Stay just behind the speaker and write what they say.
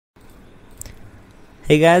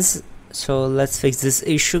Hey guys, so let's fix this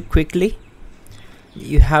issue quickly.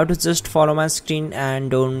 You have to just follow my screen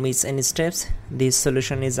and don't miss any steps. This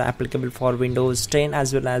solution is applicable for Windows 10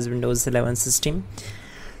 as well as Windows 11 system.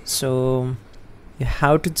 So you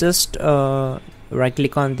have to just right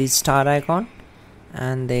click on the star icon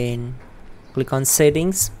and then click on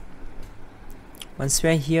settings. Once we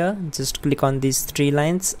are here, just click on these three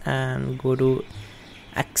lines and go to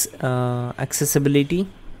accessibility.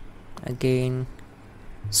 Again,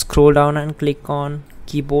 scroll down and click on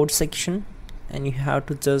keyboard section, and you have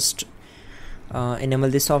to just enable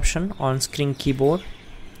this option on screen keyboard.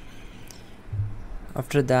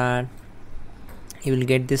 After that, you will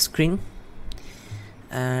get this screen,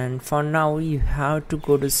 and for now you have to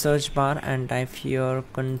go to search bar and type your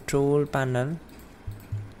control panel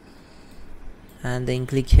and then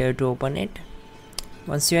click here to open it.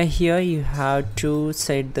 Once you are here, you have to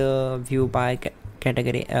set the view by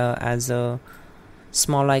category as a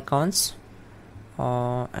small icons,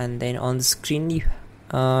 and then on the screen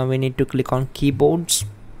we need to click on keyboards.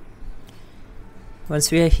 Once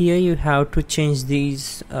we are here, you have to change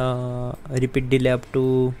these repeat delay up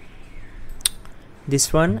to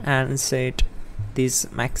this one and set this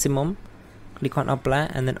maximum. Click on apply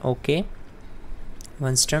and then OK.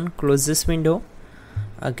 Once done, close this window.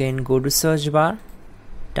 Again, go to search bar,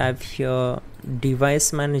 type here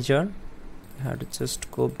device manager. You have to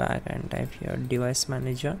just go back and type here device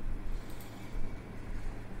manager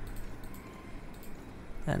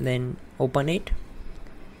and then open it.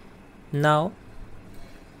 Now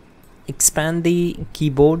expand the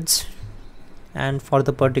keyboards, and for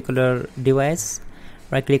the particular device,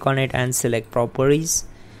 right click on it and select properties,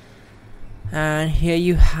 and here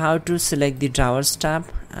you have to select the drivers tab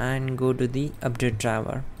and go to the update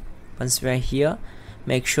driver. Once we are here,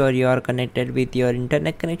 make sure you are connected with your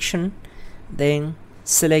internet connection. Then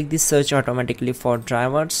select the search automatically for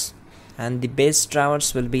drivers, and the base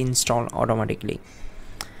drivers will be installed automatically.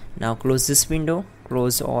 Now close this window,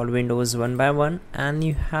 close all windows one by one, and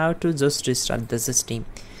you have to just restart the system.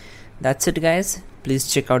 That's it guys.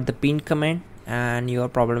 Please check out the pinned comment and your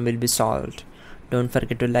problem will be solved. Don't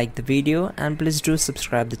forget to like the video and please do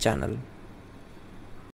subscribe the channel.